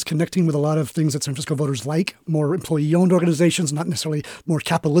see that as connecting with a lot of things that San Francisco voters like, more employee owned organizations, not necessarily more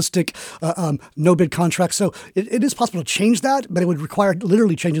capitalistic, no bid contracts. So it is possible to change that, but it would require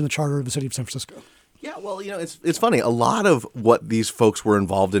literally changing the charter of the city of San Francisco. Yeah, well, it's funny. A lot of what these folks were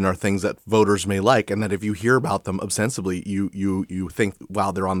involved in are things that voters may like, and that if you hear about them ostensibly, you think,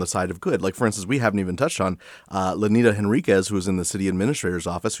 wow, they're on the side of good. Like, for instance, we haven't even touched on Lenita Henriquez, who's in the city administrator's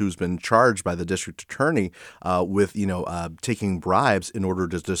office, who's been charged by the district attorney with, taking bribes in order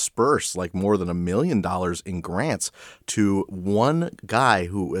to disperse like more than $1 million in grants to one guy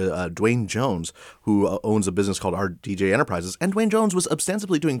who, Dwayne Jones, who owns a business called RDJ Enterprises. And Dwayne Jones was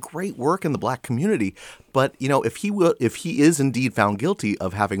ostensibly doing great work in the black community. But, if he is indeed found guilty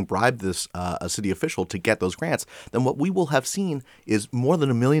of having bribed this a city official to get those grants, then what we will have seen is more than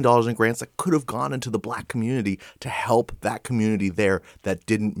 $1 million in grants that could have gone into the black community to help that community there that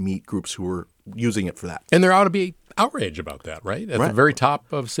didn't meet groups who were using it for that. And there ought to be outrage about that, right? At the very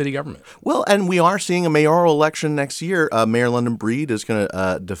top of city government. Well, and we are seeing a mayoral election next year. Mayor London Breed is going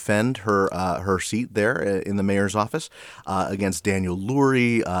to defend her seat there in the mayor's office against Daniel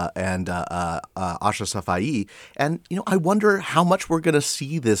Lurie and Asha Safai. And, I wonder how much we're going to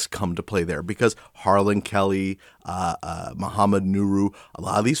see this come to play there, because Harlan Kelly, Muhammad Nuru, a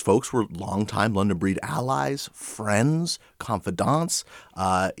lot of these folks were longtime London Breed allies, friends, confidants.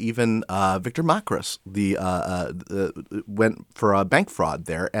 Even Victor Macris, went for a bank fraud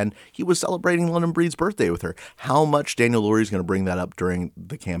there, and he was celebrating London Breed's birthday with her. How much Daniel Lurie is going to bring that up during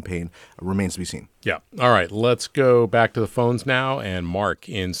the campaign remains to be seen. Yeah. All right. Let's go back to the phones now. And Mark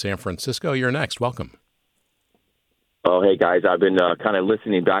in San Francisco, you're next. Welcome. Oh, hey, guys. I've been kind of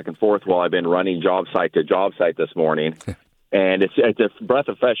listening back and forth while I've been running job site to job site this morning. And it's a breath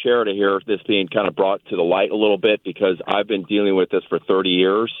of fresh air to hear this being kind of brought to the light a little bit, because I've been dealing with this for 30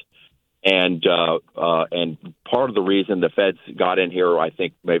 years. And part of the reason the feds got in here, I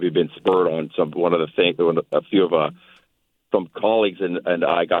think, maybe been spurred on a few of some colleagues and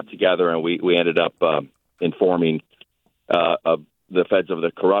I got together, and we ended up informing the feds of the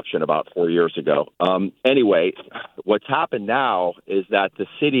corruption about 4 years ago. Anyway, what's happened now is that the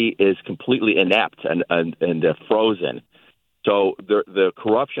city is completely inept and frozen. So the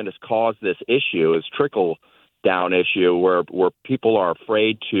corruption has caused this issue, this trickle-down issue, where people are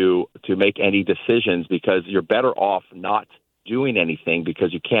afraid to make any decisions, because you're better off not doing anything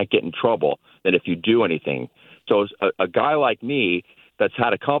because you can't get in trouble than if you do anything. So a guy like me that's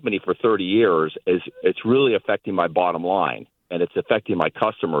had a company for 30 years, it's really affecting my bottom line, and it's affecting my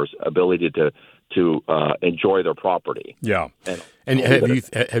customers' ability to enjoy their property. Yeah. And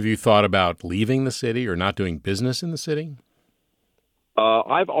have you thought about leaving the city or not doing business in the city?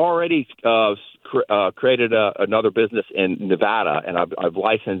 I've already created another business in Nevada, and I've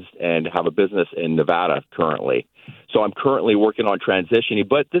licensed and have a business in Nevada currently. So I'm currently working on transitioning,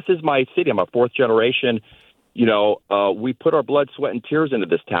 but this is my city. I'm a fourth generation. We put our blood, sweat, and tears into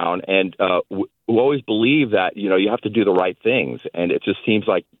this town, and we always believe that, you have to do the right things. And it just seems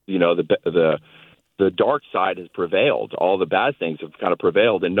like, the dark side has prevailed. All the bad things have kind of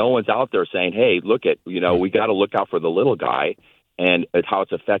prevailed, and no one's out there saying, hey, look at, we got to look out for the little guy. And how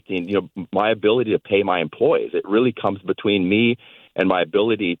it's affecting, my ability to pay my employees. It really comes between me and my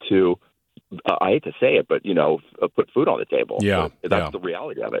ability to, I hate to say it, but, put food on the table. Yeah. So that's the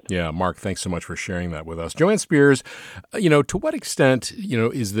reality of it. Yeah. Mark, thanks so much for sharing that with us. JoAnne Speers, to what extent,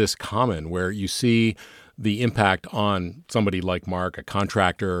 is this common, where you see the impact on somebody like Mark, a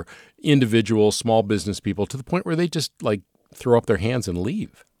contractor, individual, small business people, to the point where they just throw up their hands and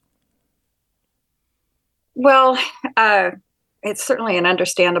leave? Well, it's certainly an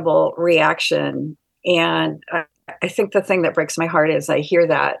understandable reaction. And I think the thing that breaks my heart is I hear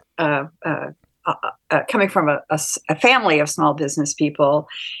that coming from a family of small business people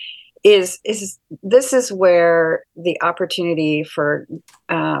is this is where the opportunity for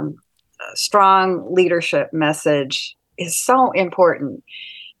strong leadership message is so important.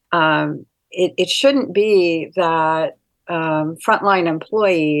 It shouldn't be that frontline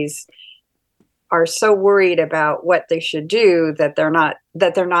employees are so worried about what they should do that they're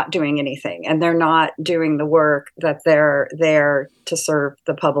not doing anything, and they're not doing the work that they're there to serve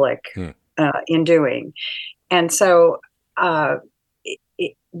the public in doing. And so the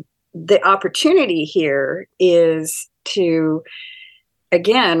opportunity here is to,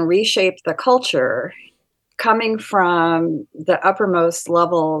 again, reshape the culture coming from the uppermost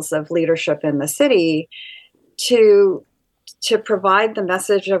levels of leadership in the city to provide the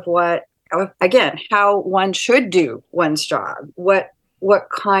message of what, again, how one should do one's job, what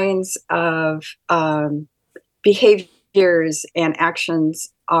kinds of behaviors and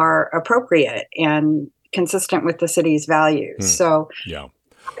actions are appropriate and consistent with the city's values. So yeah.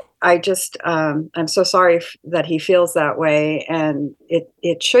 I just, I'm so sorry that he feels that way. And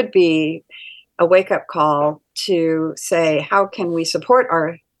it should be a wake-up call to say, how can we support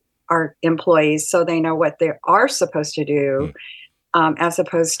our employees so they know what they are supposed to do. As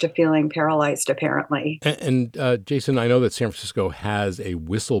opposed to feeling paralyzed, apparently. And Jason, I know that San Francisco has a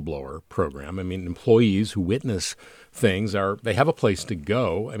whistleblower program. I mean, employees who witness things they have a place to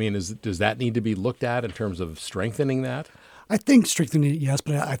go. I mean, does that need to be looked at in terms of strengthening that? I think strengthening it, yes,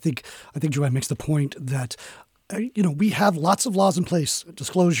 but I think JoAnne makes the point that we have lots of laws in place,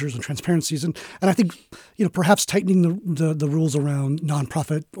 disclosures and transparencies, and I think perhaps tightening the rules around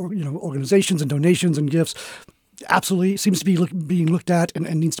nonprofit organizations and donations and gifts absolutely seems to be being looked at and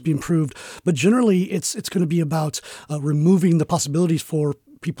needs to be improved. But generally, it's going to be about removing the possibilities for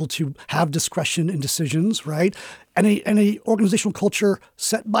people to have discretion in decisions, right? And a organizational culture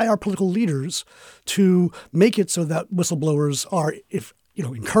set by our political leaders to make it so that whistleblowers are,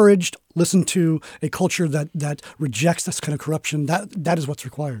 encouraged, listened to, a culture that rejects this kind of corruption. That is what's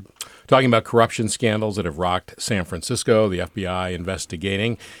required. Talking about corruption scandals that have rocked San Francisco, the FBI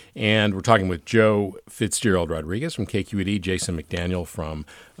investigating, and we're talking with Joe Fitzgerald Rodriguez from KQED, Jason McDaniel from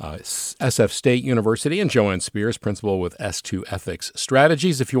SF State University, and JoAnne Speers, principal with S2 Ethics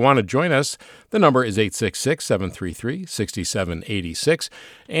Strategies. If you want to join us, the number is 866-733-6786.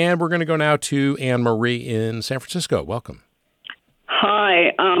 And we're going to go now to Anne Marie in San Francisco. Welcome.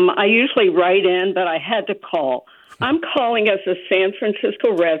 Hi. I usually write in, but I had to call. I'm calling as a San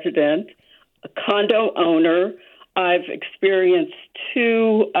Francisco resident, a condo owner. I've experienced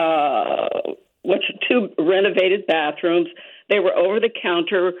two renovated bathrooms. They were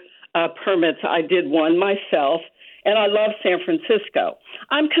over-the-counter permits. I did one myself, and I love San Francisco.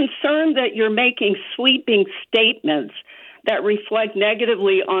 I'm concerned that you're making sweeping statements that reflect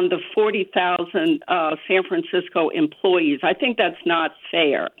negatively on the 40,000 San Francisco employees. I think that's not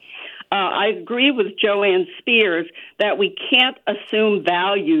fair. I agree with JoAnne Speers that we can't assume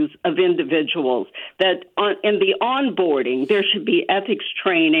values of individuals, that in the onboarding, there should be ethics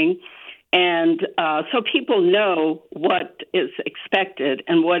training, and so people know what is expected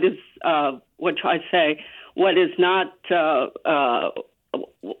and what is, what is not,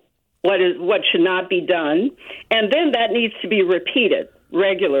 what should not be done. And then that needs to be repeated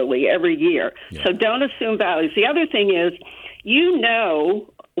regularly every year. Yeah. So don't assume values. The other thing is,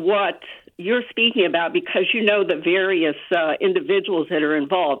 what you're speaking about because you know the various individuals that are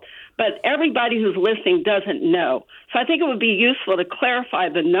involved. But everybody who's listening doesn't know. So I think it would be useful to clarify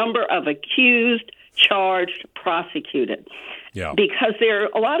the number of accused, charged, prosecuted. Yeah. Because there are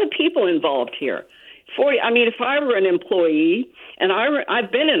a lot of people involved here. If I were an employee, and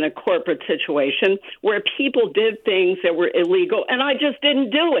I've been in a corporate situation where people did things that were illegal, and I just didn't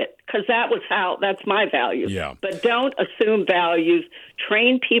do it because that's my value. Yeah. But don't assume values.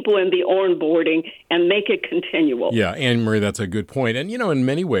 Train people in the onboarding and make it continual. Yeah, Anne Marie, that's a good point. And, in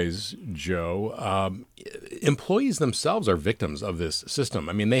many ways, Joe, employees themselves are victims of this system.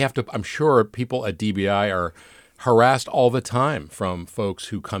 I mean, they have to, I'm sure people at DBI are harassed all the time from folks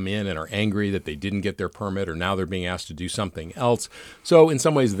who come in and are angry that they didn't get their permit or now they're being asked to do something else. So in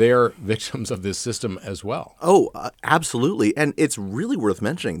some ways, they're victims of this system as well. Oh, absolutely. And it's really worth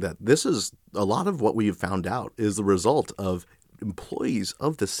mentioning that this is a lot of what we've found out is the result of employees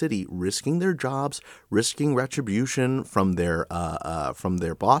of the city risking their jobs, risking retribution from their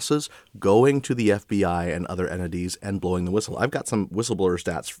bosses, going to the FBI and other entities and blowing the whistle. I've got some whistleblower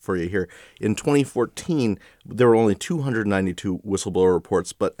stats for you here. In 2014, there were only 292 whistleblower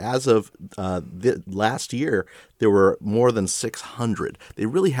reports, but as of last year, there were more than 600. They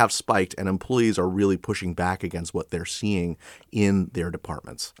really have spiked, and employees are really pushing back against what they're seeing in their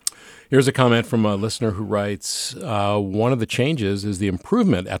departments. Here's a comment from a listener who writes, one of the changes is the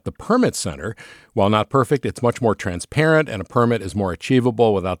improvement at the permit center. While not perfect, it's much more transparent, and a permit is more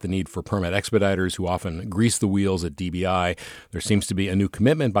achievable without the need for permit expediters who often grease the wheels at DBI. There seems to be a new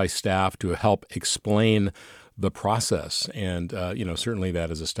commitment by staff to help explain the process, and certainly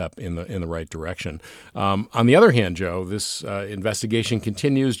that is a step in the right direction. On the other hand, Joe, this investigation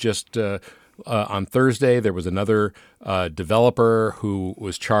continues. Just on Thursday, there was another developer who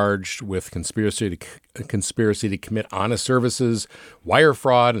was charged with conspiracy to commit honest services, wire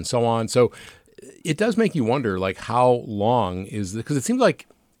fraud, and so on. So it does make you wonder, how long is this? Because it seems like,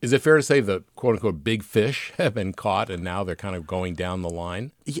 is it fair to say the quote-unquote big fish have been caught and now they're kind of going down the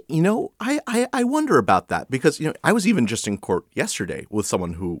line? I wonder about that because, I was even just in court yesterday with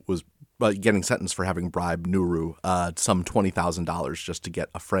someone who was getting sentenced for having bribed Nuru some $20,000 just to get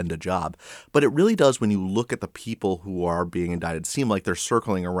a friend a job. But it really does, when you look at the people who are being indicted, seem like they're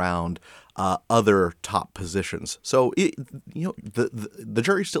circling around other top positions. So, the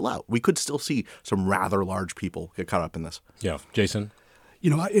jury's still out. We could still see some rather large people get caught up in this. Yeah. Jason?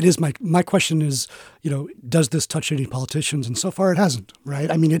 it is my question is, does this touch any politicians? And so far it hasn't,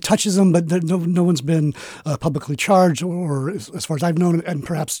 right? I mean, it touches them, but no one's been publicly charged, or as far as I've known, and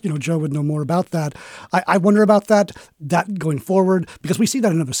perhaps, Joe would know more about that. I wonder about that going forward, because we see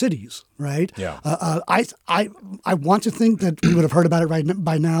that in other cities, right? Yeah. I want to think that we would have heard about it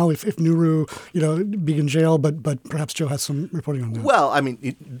by now if Nuru, being in jail, but perhaps Joe has some reporting on that. Well, I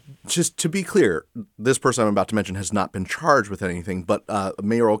mean, just to be clear, this person I'm about to mention has not been charged with anything, but a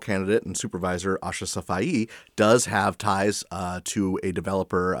mayoral candidate and supervisor, Asha Safai, does have ties to a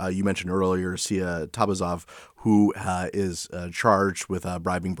developer you mentioned earlier, Sia Tabazov, who is charged with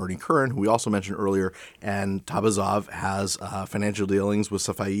bribing Bernie Curran, who we also mentioned earlier. And Tabazov has financial dealings with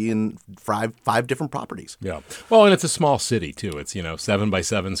Safai in five different properties. Yeah. Well, and it's a small city, too. It's, 7 by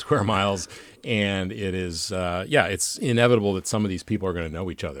 7 square miles. And it is, it's inevitable that some of these people are going to know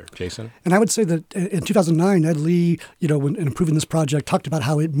each other. Jason? And I would say that in 2009, Ed Lee, when approving this project, talked about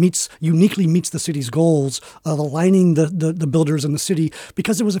how it uniquely meets the city's goals of aligning the builders in the city,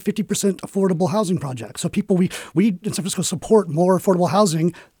 because it was a 50% affordable housing project. So people, we in San Francisco support more affordable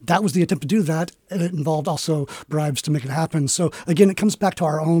housing. That was the attempt to do that. And it involved also bribes to make it happen. So again, it comes back to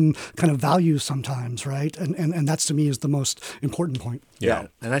our own kind of values sometimes, right? And that's, to me, is the most important point. Yeah.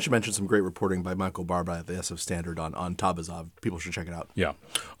 And I should mention some great reporting by Michael Barba at the SF Standard on Tabazov. People should check it out. Yeah.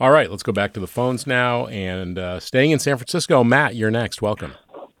 All right. Let's go back to the phones now. And staying in San Francisco, Matt, you're next. Welcome.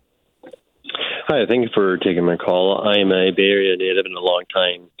 Hi. Thank you for taking my call. I am a Bay Area native and a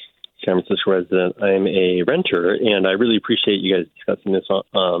long-time San Francisco resident. I'm a renter, and I really appreciate you guys discussing this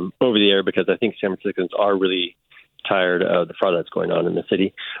over the air, because I think San Franciscans are really tired of the fraud that's going on in the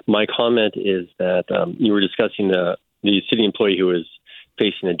city. My comment is that you were discussing the city employee who was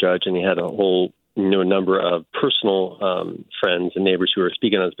facing a judge, and he had a whole number of personal friends and neighbors who were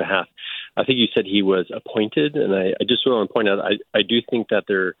speaking on his behalf. I think you said he was appointed, and I just want to point out, I do think that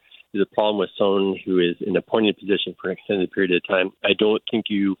there is a problem with someone who is in an appointed position for an extended period of time. I don't think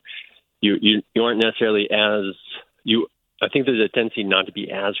you aren't necessarily I think there's a tendency not to be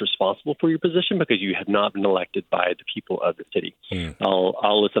as responsible for your position because you have not been elected by the people of the city.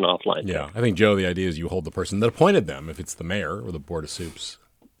 I'll listen offline. Yeah, I think, Joe, the idea is you hold the person that appointed them, if it's the mayor or the Board of Soups.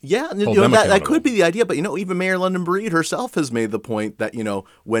 Yeah, that could be the idea. But, even Mayor London Breed herself has made the point that,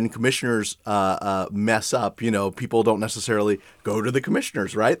 when commissioners mess up, people don't necessarily go to the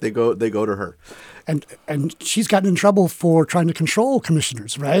commissioners, right? They go to her. And she's gotten in trouble for trying to control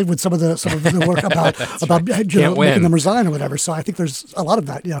commissioners, right? With some of the work about making them resign or whatever. So I think there's a lot of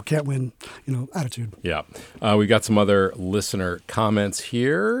that, can't win, attitude. Yeah. We got some other listener comments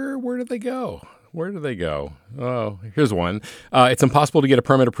here. Where did they go? Oh, here's one. It's impossible to get a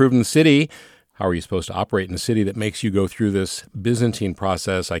permit approved in the city. How are you supposed to operate in a city that makes you go through this Byzantine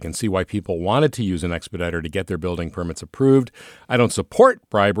process? I can see why people wanted to use an expediter to get their building permits approved. I don't support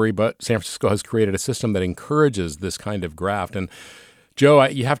bribery, but San Francisco has created a system that encourages this kind of graft. And Joe,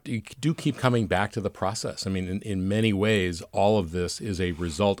 you do keep coming back to the process. I mean, in many ways, all of this is a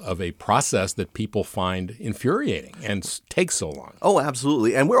result of a process that people find infuriating and takes so long. Oh,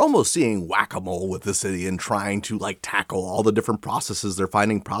 absolutely. And we're almost seeing whack-a-mole with the city and trying to tackle all the different processes they're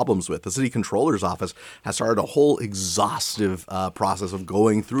finding problems with. The city controller's office has started a whole exhaustive process of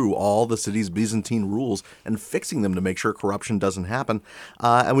going through all the city's Byzantine rules and fixing them to make sure corruption doesn't happen.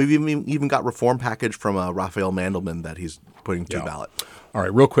 And we've even got reform package from Raphael Mandelman that he's putting to ballot. All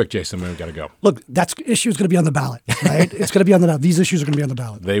right, real quick, Jason, we've got to go. Look, that issue is going to be on the ballot, right? It's going to be on the ballot. These issues are going to be on the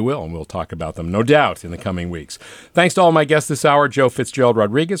ballot. They will, and we'll talk about them, no doubt, in the coming weeks. Thanks to all my guests this hour, Joe Fitzgerald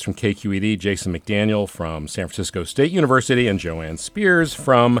Rodriguez from KQED, Jason McDaniel from San Francisco State University, and JoAnne Speers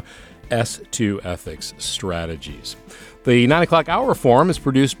from S2 Ethics Strategies. The 9 o'clock hour forum is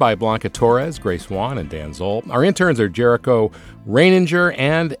produced by Blanca Torres, Grace Wan, and Dan Zoll. Our interns are Jericho Reininger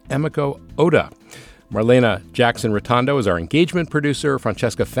and Emiko Oda. Marlena Jackson-Rotondo is our engagement producer.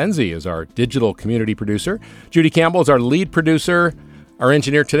 Francesca Fenzi is our digital community producer. Judy Campbell is our lead producer. Our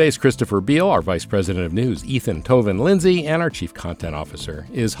engineer today is Christopher Beal. Our vice president of news, Ethan Toven-Lindsay. And our chief content officer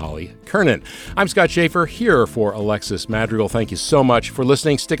is Holly Kernan. I'm Scott Schaefer here for Alexis Madrigal. Thank you so much for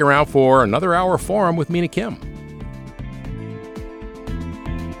listening. Stick around for another hour forum with Mina Kim.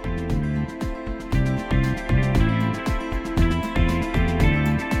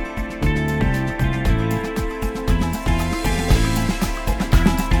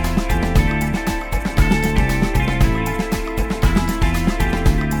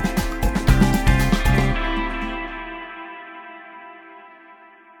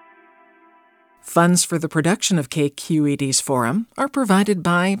 Funds for the production of KQED's Forum are provided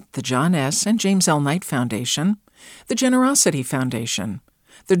by the John S. and James L. Knight Foundation, the Generosity Foundation,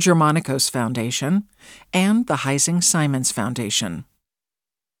 the Germanicos Foundation, and the Heising Simons Foundation.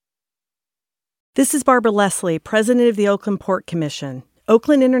 This is Barbara Leslie, president of the Oakland Port Commission.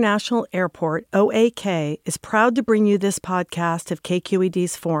 Oakland International Airport, OAK, is proud to bring you this podcast of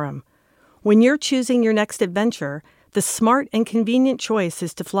KQED's Forum. When you're choosing your next adventure, the smart and convenient choice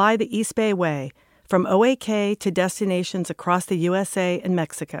is to fly the East Bay Way from OAK to destinations across the USA and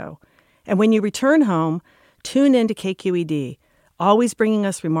Mexico. And when you return home, tune in to KQED, always bringing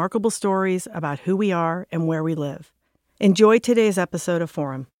us remarkable stories about who we are and where we live. Enjoy today's episode of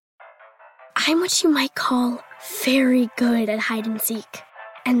Forum. I'm what you might call very good at hide and seek.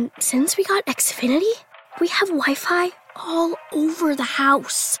 And since we got Xfinity, we have Wi-Fi all over the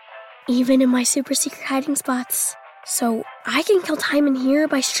house, even in my super secret hiding spots. So I can kill time in here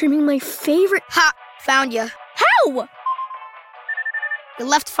by streaming my favorite... Ha! Found you. How? You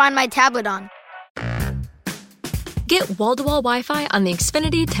left Find My tablet on. Get wall-to-wall Wi-Fi on the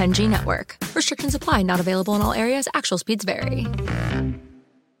Xfinity 10G network. Restrictions apply. Not available in all areas. Actual speeds vary.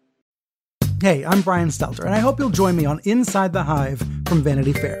 Hey, I'm Brian Stelter, and I hope you'll join me on Inside the Hive from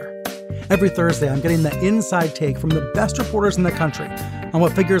Vanity Fair. Every Thursday, I'm getting the inside take from the best reporters in the country on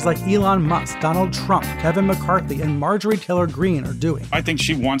what figures like Elon Musk, Donald Trump, Kevin McCarthy, and Marjorie Taylor Greene are doing. I think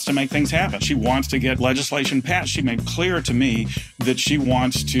she wants to make things happen. She wants to get legislation passed. She made clear to me that she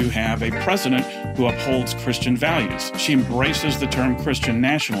wants to have a president who upholds Christian values. She embraces the term Christian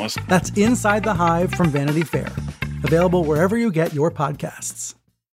nationalist. That's Inside the Hive from Vanity Fair, available wherever you get your podcasts.